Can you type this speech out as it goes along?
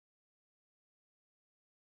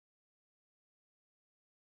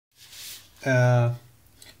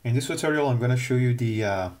In this tutorial, I'm going to show you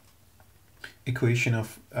the equation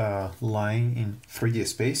of line in 3D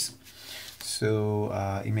space. So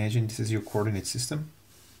imagine this is your coordinate system.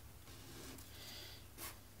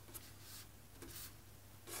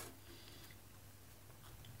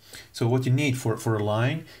 So what you need for a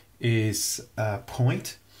line is a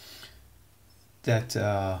point that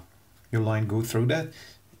your line go through that,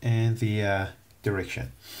 and the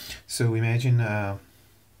direction. So imagine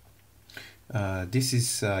this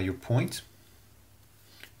is your point.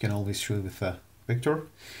 You can always show it with a vector,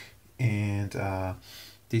 and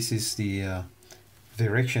this is the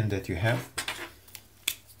direction that you have.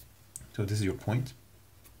 So this is your point,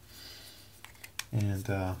 and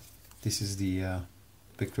this is the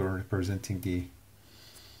vector representing the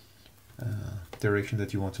direction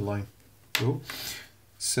that you want to line go.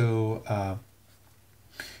 So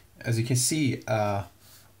as you can see,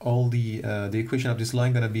 all the equation of this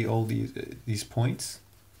line gonna be all these points.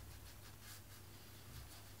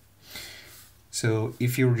 So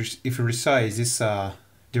if you resize this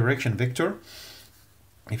direction vector,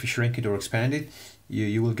 if you shrink it or expand it,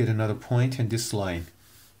 you will get another point in this line,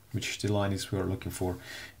 which the line is we're looking for.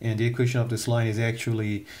 And the equation of this line is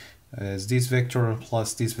actually as this vector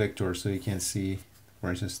plus this vector. So you can see, for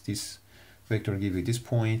instance, this vector give you this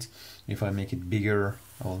point. If I make it bigger,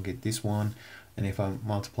 I will get this one, and if I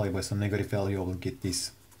multiply by some negative value, I will get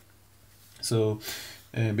this. So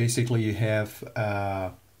basically you have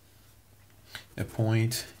a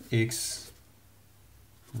point x,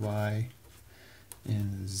 y,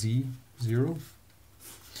 and z, 0,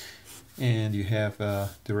 and you have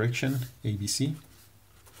a direction ABC.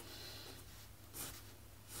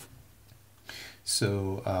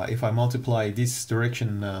 So if I multiply this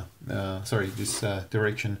direction,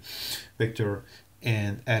 direction vector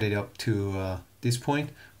and add it up to this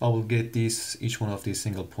point, I will get each one of these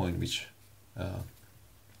single point, which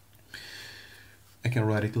I can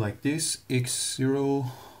write it like this: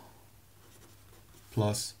 x0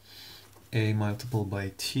 plus a multiplied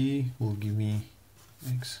by t will give me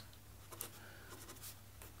x,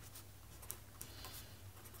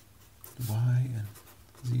 y, and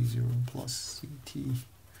z0 plus ct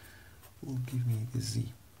will give me the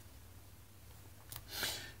z.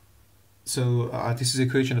 So this is the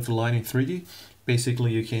equation of the line in 3D.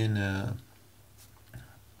 Basically you can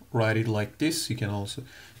write it like this. You can also,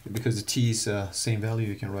 because the t is same value,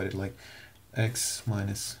 you can write it like x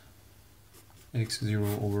minus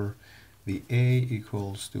x0 over the a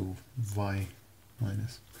equals to y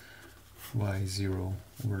minus y0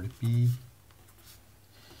 over the b.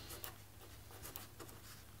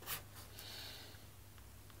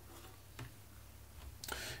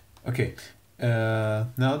 Okay,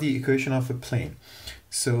 now the equation of a plane.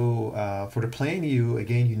 So for the plane, you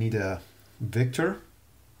need a vector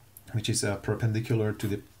which is perpendicular to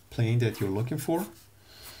the plane that you're looking for,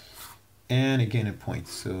 and again a point.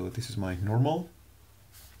 So this is my normal,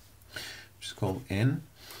 which is called n,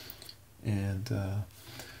 and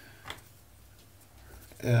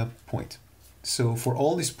a point. So for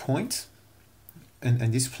all these points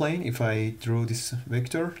and this plane, if I draw this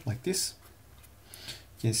vector like this,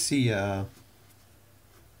 you can see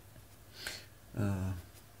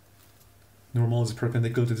normal is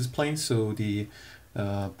perpendicular to this plane, so the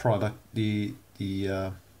product, the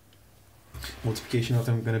multiplication of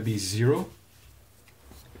them is going to be 0.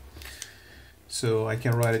 So I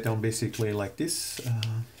can write it down basically like this: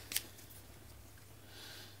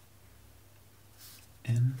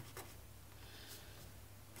 n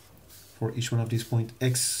for each one of these points,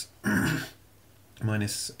 x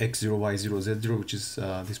minus x0, y0, z0, which is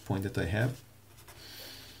this point that I have.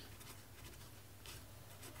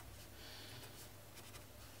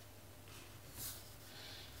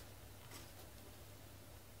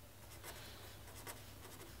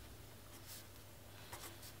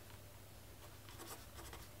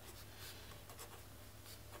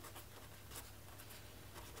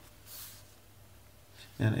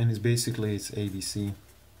 And it's basically it's ABC.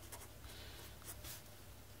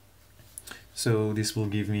 So this will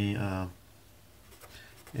give me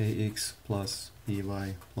ax plus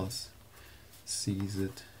by plus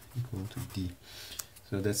cz equal to d.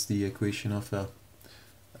 So that's the equation of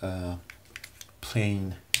a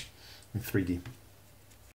plane in 3D.